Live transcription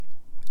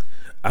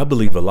I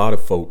believe a lot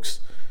of folks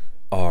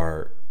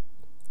are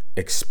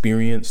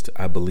experienced.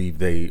 I believe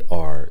they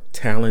are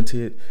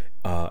talented.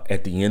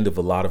 At the end of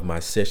a lot of my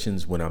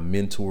sessions, when I'm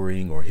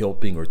mentoring or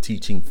helping or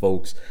teaching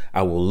folks,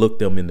 I will look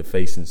them in the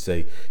face and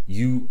say,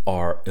 you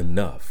are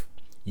enough.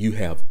 You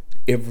have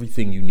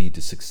everything you need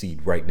to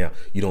succeed right now.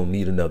 You don't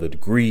need another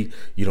degree.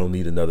 You don't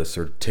need another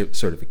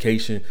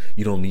certification.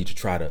 You don't need to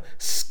try to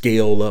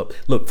scale up.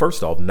 Look,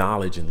 first off,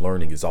 knowledge and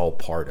learning is all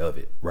part of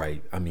it,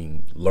 right? I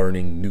mean,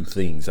 learning new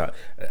things.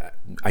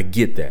 I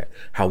get that.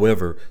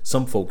 However,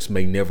 some folks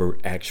may never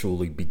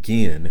actually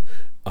begin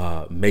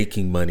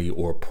making money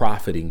or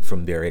profiting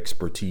from their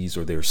expertise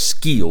or their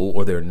skill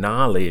or their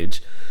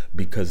knowledge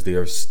because they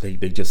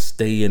just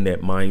stay in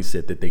that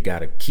mindset that they got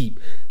to keep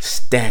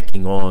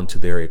stacking on to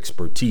their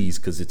expertise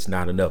because it's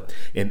not enough.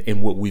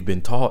 And what we've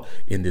been taught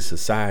in this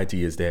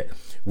society is that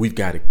we've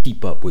got to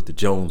keep up with the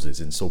Joneses.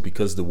 And so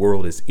because the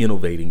world is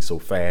innovating so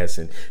fast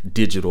and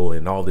digital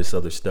and all this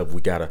other stuff,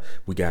 we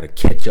gotta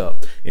catch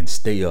up and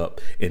stay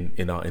up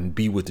and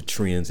be with the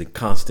trends and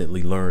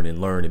constantly learn.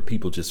 And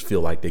people just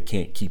feel like they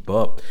can't keep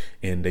up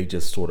and they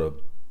just sort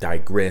of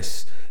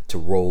digress to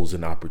roles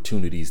and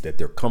opportunities that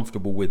they're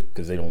comfortable with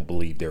because they don't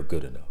believe they're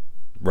good enough.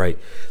 Right.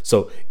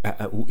 So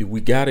we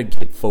got to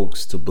get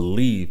folks to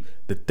believe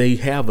that they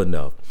have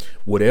enough,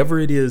 whatever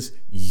it is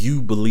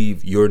you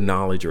believe your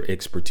knowledge or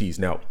expertise.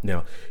 Now,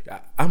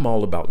 I'm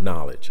all about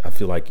knowledge. I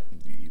feel like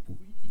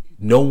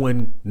no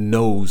one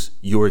knows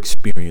your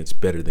experience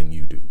better than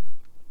you do.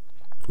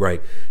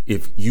 Right.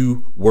 If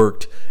you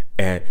worked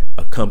at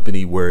a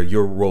company where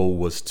your role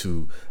was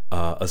to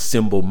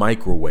assemble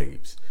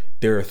microwaves,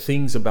 there are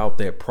things about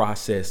that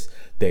process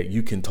that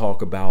you can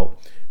talk about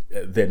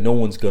that no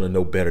one's going to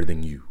know better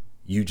than you.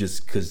 You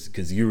just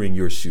because you're in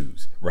your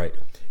shoes, right?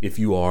 If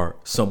you are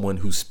someone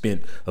who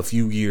spent a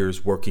few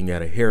years working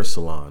at a hair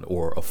salon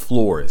or a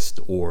florist,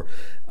 or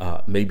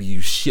maybe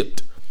you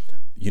shipped,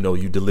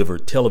 you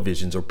delivered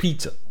televisions or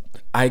pizza.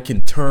 I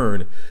can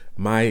turn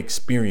my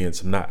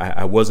experience.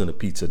 I wasn't a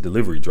pizza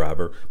delivery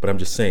driver, but I'm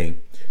just saying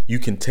you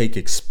can take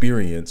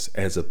experience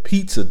as a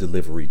pizza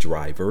delivery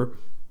driver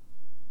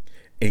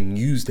and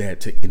use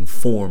that to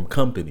inform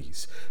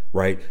companies,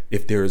 right?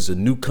 If there's a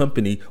new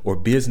company or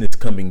business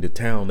coming to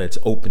town that's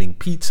opening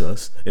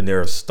pizzas and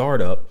they're a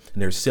startup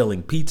and they're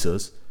selling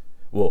pizzas,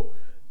 well,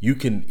 you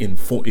can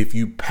inform. If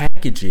you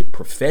package it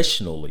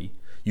professionally,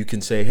 you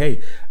can say,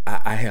 hey,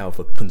 I have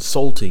a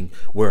consulting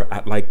where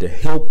I'd like to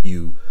help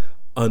you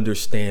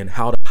understand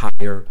how to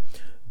hire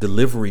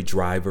delivery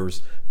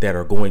drivers that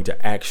are going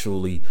to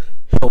actually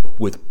help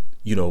with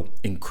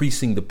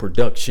increasing the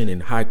production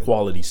and high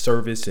quality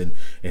service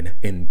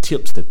and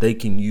tips that they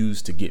can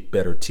use to get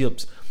better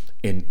tips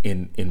in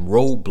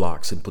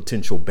roadblocks and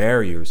potential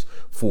barriers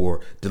for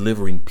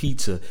delivering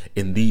pizza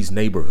in these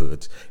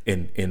neighborhoods.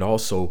 And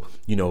also,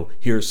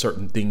 here are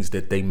certain things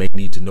that they may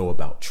need to know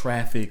about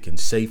traffic and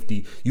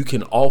safety. You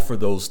can offer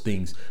those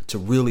things to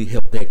really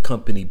help that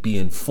company be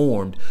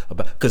informed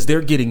about, because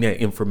they're getting that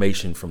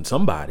information from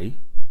somebody.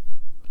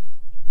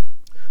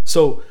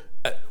 So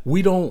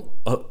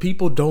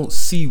people don't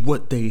see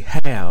what they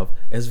have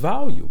as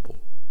valuable,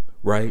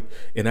 right?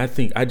 And I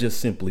think I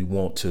just think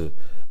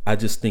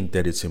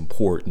that it's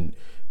important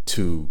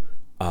to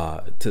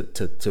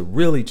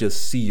really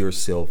just see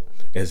yourself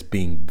as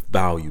being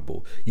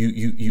valuable.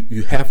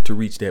 You have to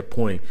reach that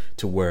point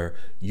to where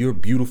you're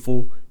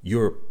beautiful,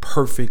 you're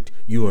perfect,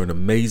 you are an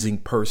amazing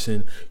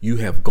person. You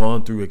have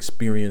gone through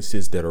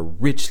experiences that are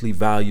richly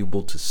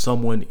valuable to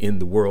someone in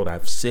the world.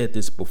 I've said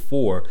this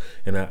before,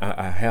 and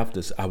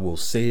I will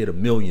say it a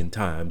million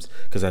times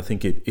because I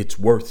think it's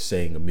worth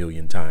saying a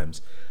million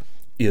times,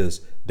 is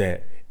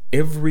that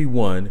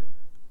everyone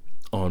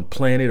on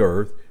planet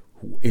Earth,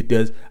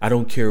 I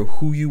don't care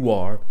who you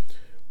are,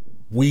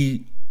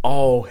 we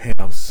all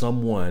have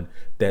someone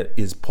that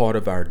is part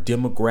of our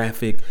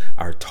demographic,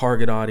 our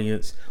target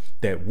audience,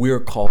 that we're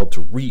called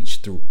to reach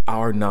through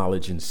our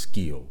knowledge and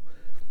skill,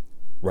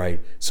 right?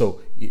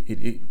 So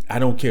I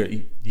don't care.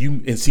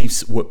 And see,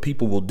 what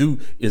people will do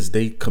is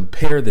they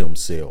compare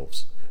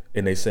themselves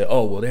and they say,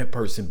 oh, well, that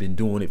person been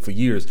doing it for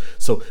years.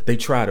 So they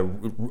try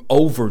to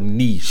over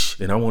niche.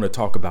 And I want to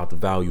talk about the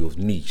value of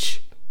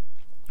niche.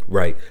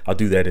 Right. I'll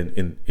do that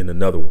in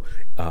another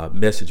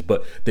message.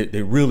 But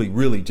they really,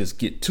 really just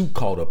get too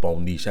caught up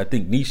on niche. I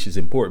think niche is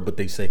important, but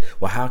they say,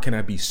 well, how can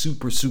I be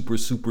super, super,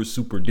 super,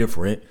 super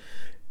different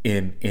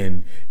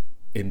and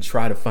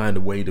try to find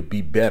a way to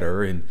be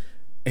better? And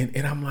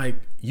I'm like,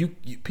 you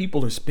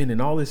people are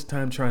spending all this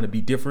time trying to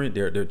be different.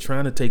 They're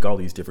trying to take all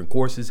these different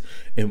courses.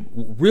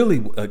 And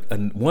really,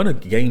 a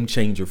game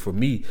changer for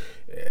me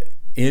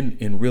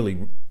in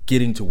really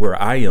getting to where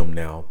I am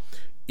now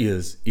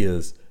is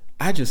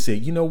I just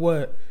said, you know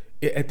what?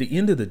 At the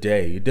end of the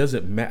day, it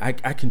doesn't matter.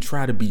 I can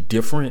try to be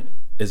different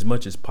as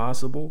much as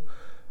possible,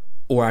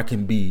 or I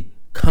can be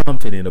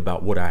confident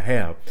about what I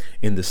have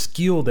and the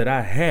skill that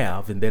I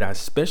have and that I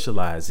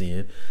specialize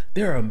in.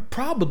 There are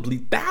probably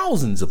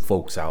thousands of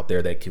folks out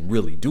there that can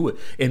really do it.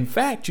 In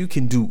fact, you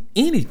can do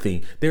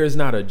anything. There is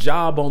not a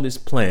job on this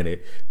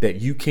planet that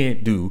you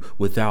can't do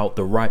without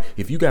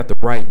if you got the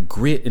right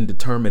grit and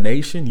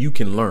determination, you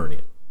can learn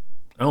it.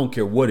 I don't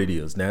care what it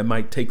is. Now, it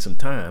might take some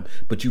time,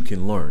 but you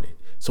can learn it.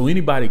 So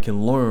anybody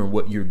can learn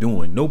what you're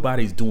doing.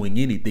 Nobody's doing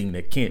anything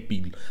that can't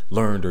be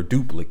learned or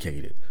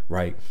duplicated,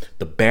 right?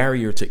 The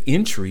barrier to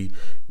entry,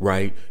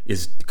 right,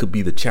 could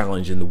be the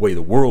challenge in the way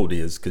the world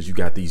is, because you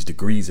got these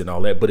degrees and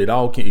all that, but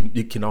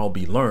it can all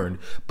be learned.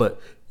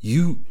 But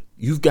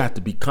you've got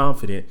to be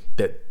confident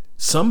that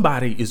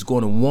somebody is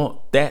going to want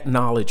that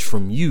knowledge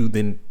from you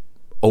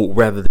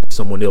rather than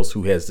someone else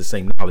who has the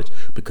same knowledge,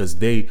 because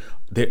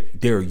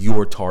they're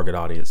your target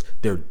audience.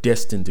 They're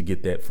destined to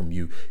get that from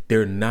you.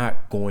 They're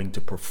not going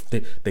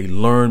to they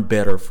learn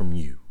better from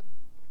you.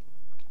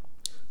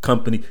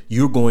 Company,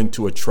 you're going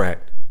to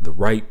attract the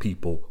right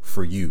people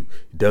for you.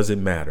 It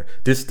doesn't matter.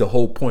 This is the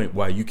whole point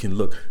why you can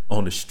look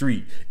on the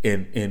street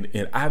and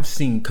I've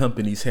seen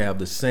companies have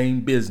the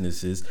same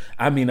businesses.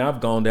 I mean, I've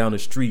gone down the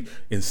street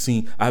and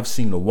I've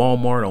seen a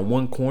Walmart on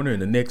one corner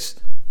and the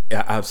next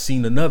I've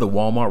seen another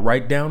Walmart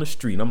right down the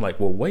street. And I'm like,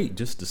 well, wait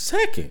just a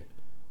second.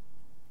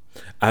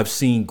 I've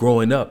seen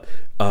growing up,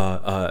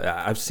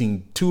 I've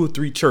seen 2 or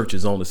 3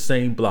 churches on the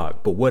same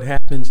block. But what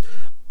happens,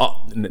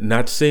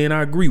 not saying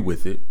I agree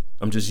with it,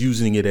 I'm just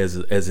using it as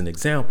an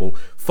example.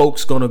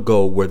 Folks gonna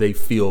go where they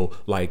feel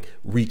like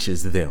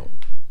reaches them,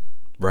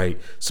 right?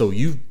 So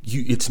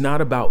it's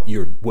not about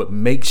what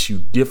makes you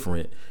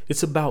different.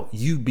 It's about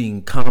you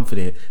being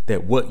confident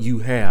that what you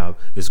have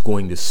is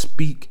going to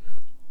speak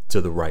to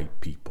the right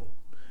people.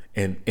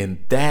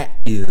 And that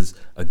is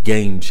a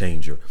game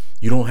changer.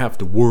 You don't have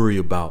to worry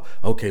about,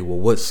 okay, well,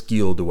 what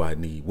skill do I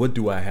need? What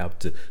do I have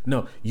to?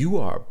 No, you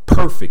are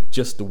perfect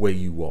just the way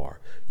you are.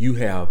 You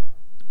have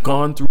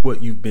gone through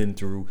what you've been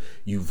through.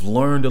 You've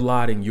learned a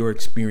lot in your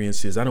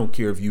experiences. I don't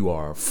care if you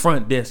are a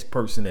front desk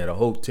person at a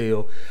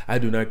hotel. I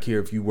do not care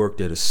if you worked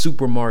at a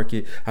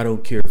supermarket. I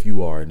don't care if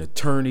you are an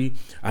attorney.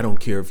 I don't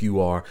care if you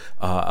are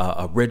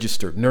a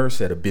registered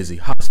nurse at a busy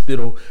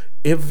hospital.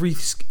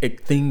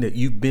 Everything that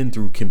you've been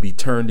through can be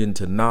turned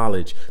into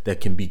knowledge that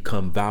can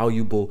become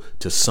valuable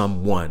to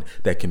someone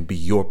that can be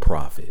your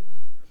profit.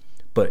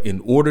 But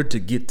in order to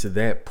get to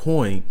that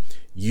point,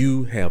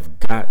 you have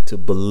got to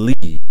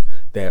believe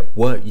that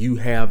what you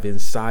have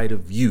inside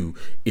of you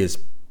is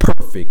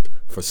perfect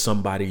for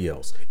somebody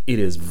else. It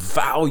is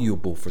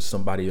valuable for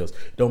somebody else.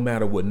 It don't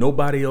matter what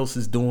nobody else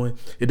is doing.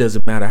 It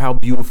doesn't matter how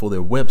beautiful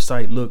their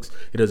website looks.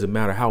 It doesn't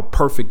matter how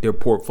perfect their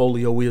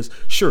portfolio is.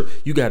 Sure,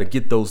 you got to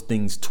get those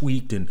things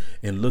tweaked and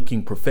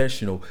looking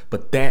professional,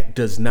 but that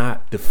does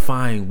not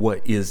define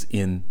what is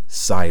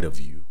inside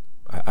of you.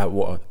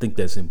 I think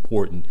that's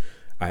important.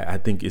 I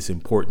think it's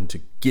important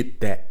to get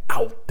that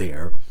out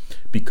there,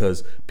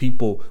 because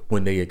people,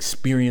 when they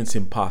experience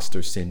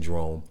imposter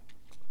syndrome,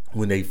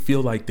 when they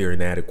feel like they're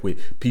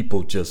inadequate,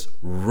 people just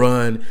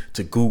run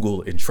to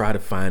Google and try to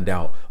find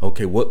out,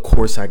 okay, what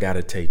course I got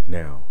to take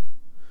now?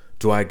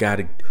 What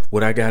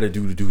I got to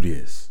do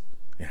this?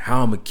 And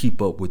how I'm going to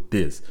keep up with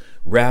this?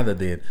 Rather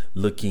than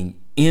looking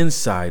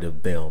inside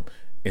of them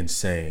and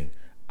saying,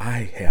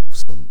 I have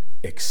some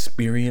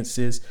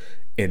experiences,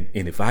 and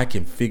if I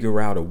can figure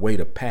out a way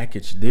to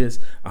package this,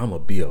 I'm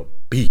going to be a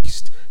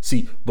beast.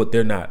 See, but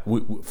they're not.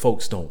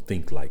 Folks don't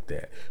think like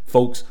that.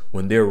 Folks,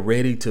 when they're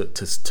ready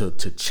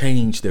to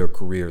change their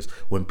careers,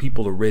 when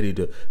people are ready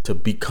to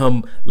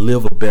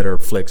live a better,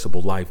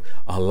 flexible life,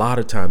 a lot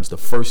of times the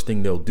first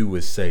thing they'll do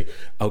is say,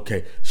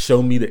 okay,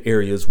 show me the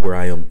areas where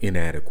I am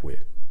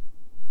inadequate.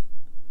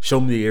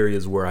 Show me the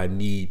areas where I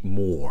need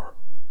more.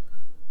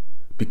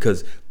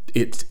 Because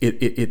it's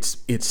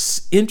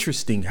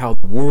interesting how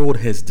the world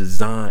is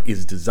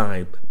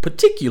designed,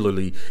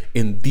 particularly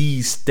in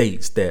these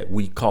states that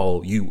we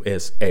call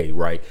USA,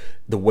 right?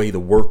 The way the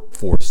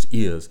workforce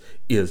is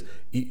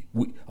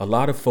a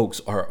lot of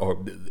folks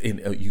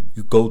you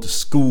go to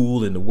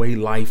school, and the way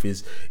life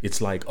is,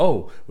 it's like,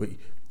 oh,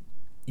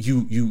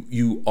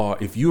 you are,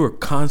 if you are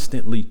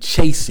constantly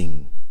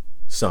chasing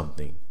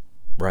something,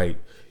 right?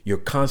 You're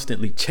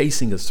constantly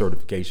chasing a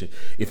certification.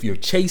 If you're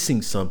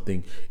chasing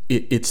something,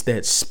 it's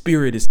that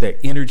spirit, it's that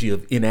energy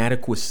of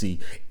inadequacy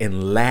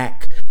and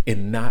lack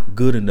and not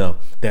good enough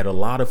that a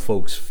lot of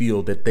folks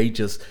feel that they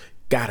just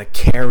got to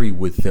carry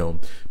with them.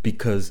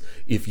 Because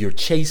if you're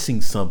chasing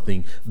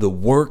something, the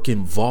work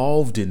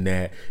involved in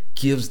that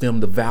gives them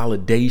the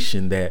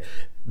validation that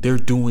they're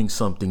doing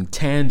something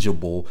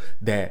tangible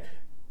that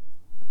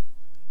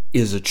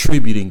is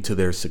attributing to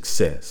their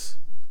success.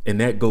 And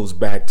that goes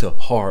back to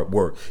hard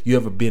work. You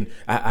ever been,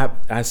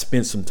 I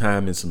spent some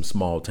time in some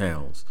small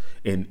towns,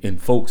 and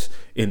folks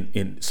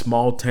in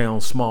small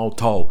towns, small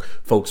talk,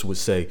 folks would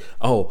say,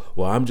 oh,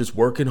 well, I'm just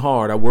working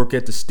hard. I work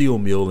at the steel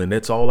mill and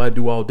that's all I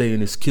do all day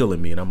and it's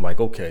killing me. And I'm like,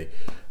 okay,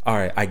 all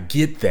right, I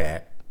get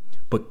that.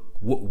 But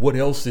what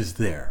else is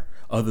there?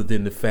 other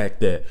than the fact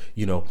that,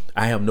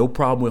 I have no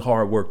problem with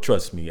hard work.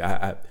 Trust me.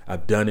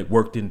 I've done it,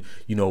 worked in,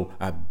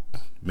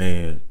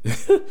 man,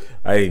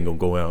 I ain't gonna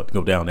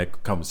go down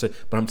that conversation,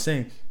 but I'm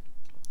saying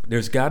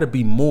there's got to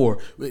be more.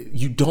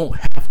 You don't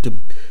have to,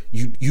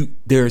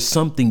 there's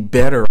something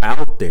better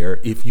out there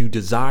if you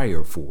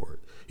desire for it.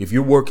 If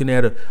you're working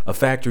at a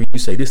factory, you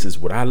say, this is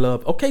what I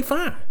love. Okay,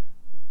 fine.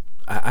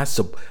 I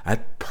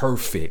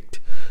perfect.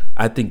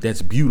 I think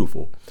that's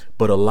beautiful.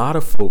 But a lot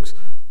of folks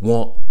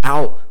want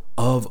out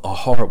of a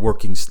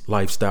hardworking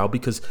lifestyle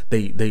because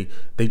they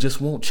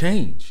just won't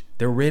change.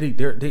 They're ready.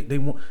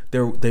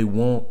 They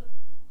won't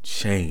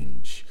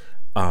change.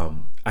 I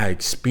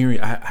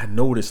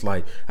noticed,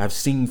 like, I've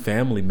seen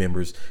family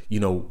members,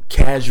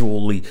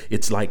 casually,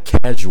 it's like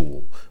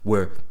casual,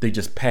 where they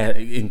just pat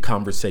in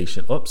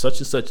conversation, such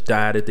and such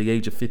died at the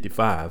age of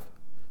 55,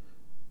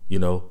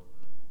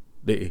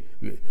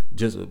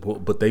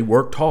 but they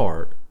worked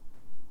hard.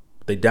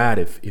 They died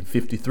in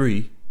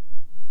 53.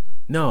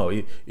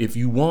 No, if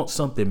you want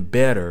something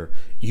better,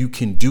 you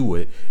can do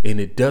it. And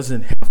it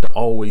doesn't have to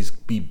always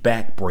be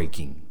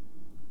backbreaking.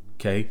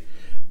 Okay.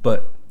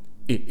 But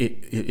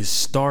it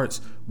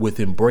starts with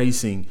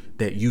embracing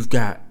that you've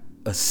got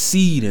a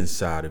seed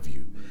inside of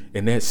you.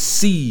 And that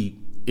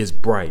seed is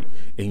bright.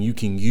 And you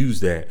can use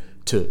that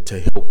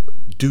to help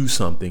do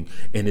something.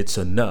 And it's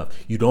enough.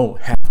 You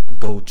don't have to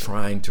go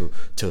trying to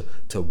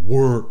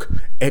work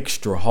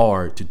extra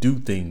hard to do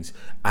things.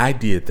 I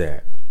did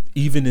that,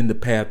 even in the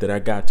path that I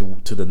got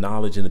to the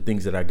knowledge and the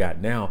things that I got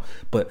now.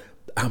 But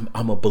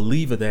I'm a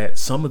believer that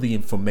some of the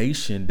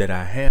information that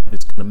I have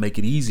is going to make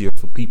it easier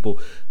for people,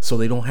 so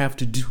they don't have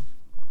to do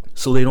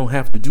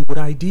what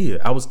I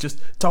did. I was just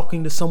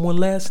talking to someone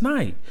last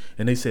night,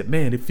 and they said,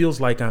 "Man, it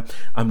feels like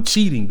I'm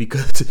cheating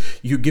because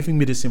you're giving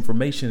me this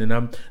information,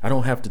 and I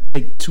don't have to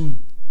take 2,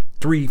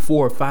 3,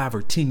 4, 5,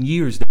 or 10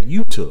 years that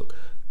you took."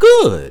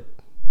 Good.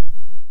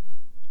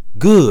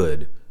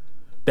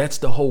 That's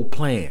the whole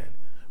plan,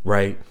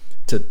 right?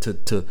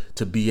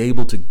 To be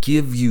able to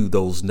give you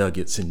those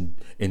nuggets and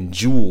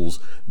jewels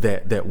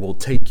that will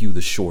take you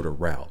the shorter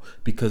route,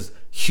 because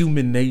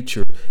human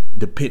nature,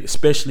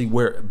 especially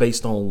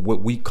based on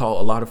what we call,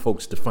 a lot of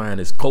folks define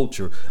as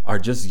culture, are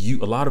just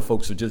you. A lot of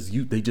folks are just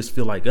you. They just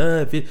feel like,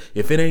 if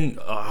it ain't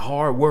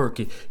hard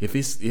work, if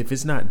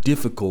it's not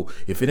difficult,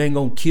 if it ain't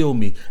gonna kill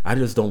me, I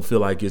just don't feel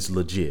like it's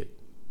legit.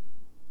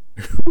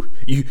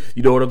 You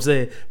know what I'm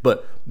saying?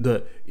 But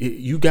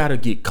you got to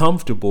get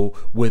comfortable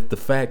with the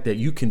fact that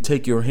you can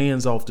take your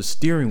hands off the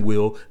steering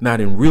wheel, not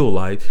in real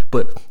life,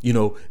 but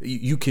you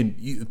can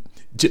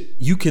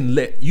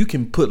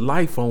put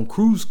life on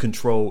cruise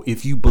control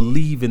if you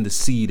believe in the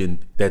seed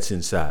that's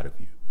inside of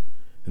you.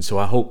 And so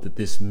I hope that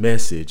this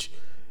message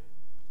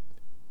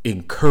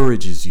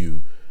encourages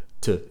you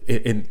to,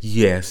 and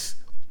yes,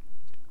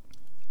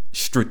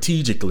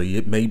 strategically,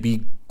 it may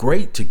be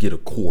great to get a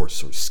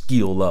course or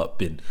skill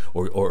up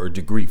or a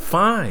degree.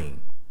 Fine.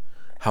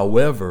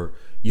 However,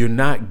 you're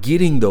not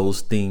getting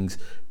those things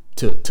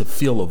to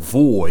fill a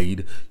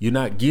void. You're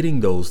not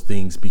getting those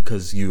things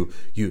because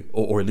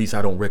or at least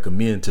I don't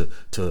recommend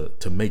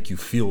to make you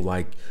feel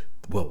like,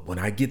 well, when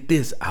I get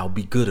this, I'll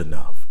be good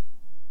enough.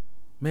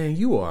 Man,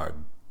 you are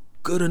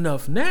good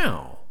enough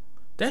now.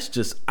 That's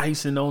just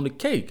icing on the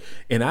cake.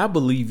 And I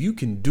believe you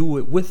can do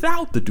it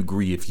without the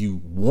degree if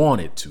you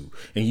wanted to.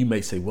 And you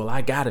may say, well,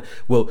 I got it.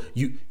 Well,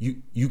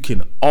 you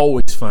can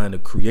always find a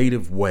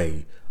creative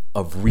way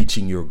of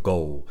reaching your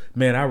goal.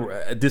 Man,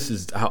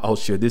 I'll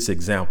share this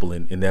example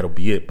and that'll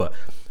be it. But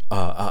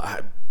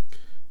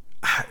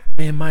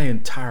man, my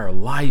entire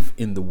life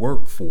in the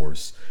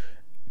workforce,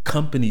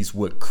 companies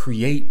would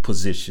create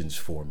positions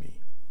for me.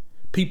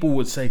 People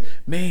would say,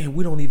 man,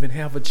 we don't even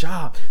have a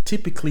job.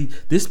 Typically,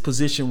 this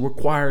position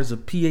requires a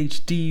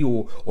PhD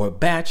or a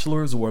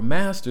bachelor's or a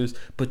master's,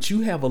 but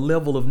you have a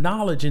level of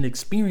knowledge and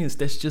experience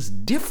that's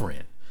just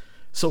different.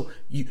 So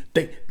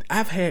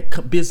I've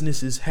had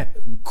businesses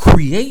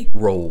create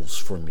roles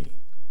for me.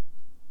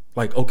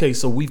 Like, okay,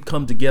 so we've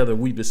come together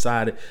and we've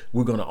decided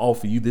we're going to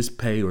offer you this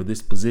pay or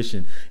this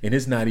position, and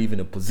it's not even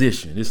a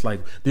position. It's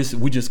like this,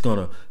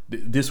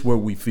 this where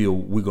we feel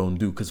we're going to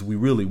do because we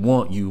really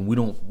want you.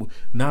 And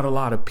not a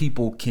lot of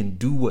people can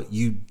do what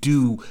you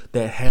do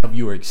that have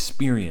your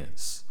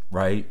experience,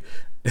 right?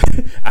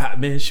 I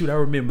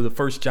remember the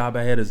first job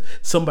I had is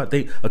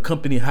a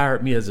company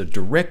hired me as a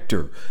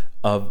director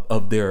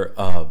of their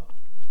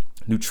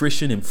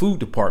nutrition and food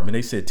department.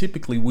 They said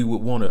typically we would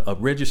want a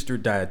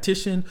registered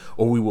dietitian,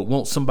 or we would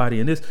want somebody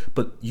in this,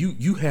 but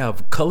you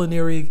have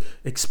culinary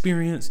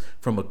experience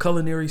from a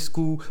culinary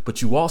school,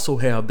 but you also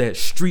have that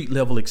street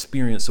level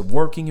experience of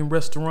working in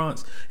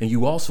restaurants, and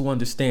you also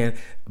understand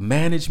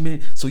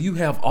management. So you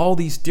have all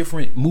these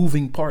different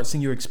moving parts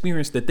in your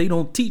experience that they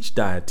don't teach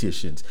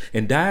dietitians.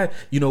 And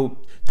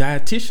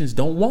dietitians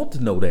don't want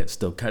to know that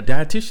stuff.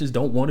 Dietitians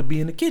don't want to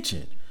be in the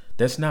kitchen.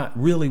 That's not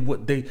really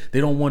what they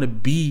don't want to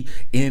be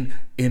in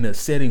a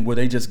setting where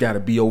they just got to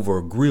be over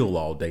a grill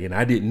all day. And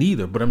I didn't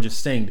either, but I'm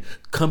just saying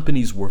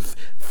companies were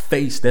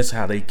faced. That's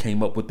how they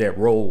came up with that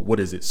role. What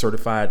is it?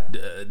 Certified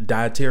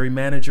dietary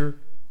manager.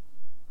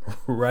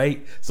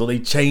 right? So they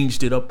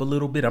changed it up a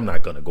little bit. I'm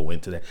not going to go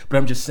into that, but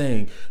I'm just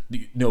saying,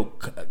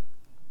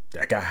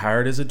 I got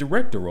hired as a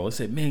director role. I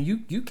said, man,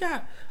 you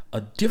got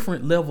a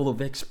different level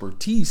of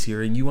expertise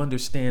here, and you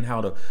understand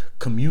how to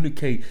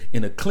communicate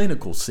in a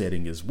clinical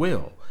setting as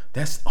well.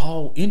 That's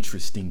all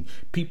interesting.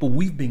 People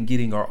we've been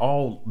getting are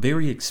all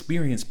very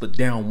experienced, but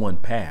down one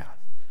path.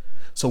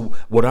 So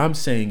what I'm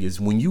saying is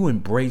when you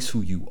embrace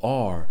who you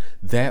are,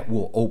 that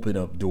will open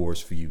up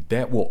doors for you.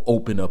 That will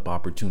open up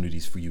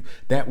opportunities for you.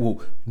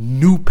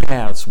 New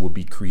paths will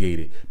be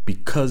created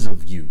because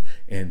of you,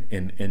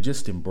 and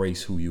just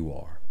embrace who you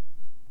are.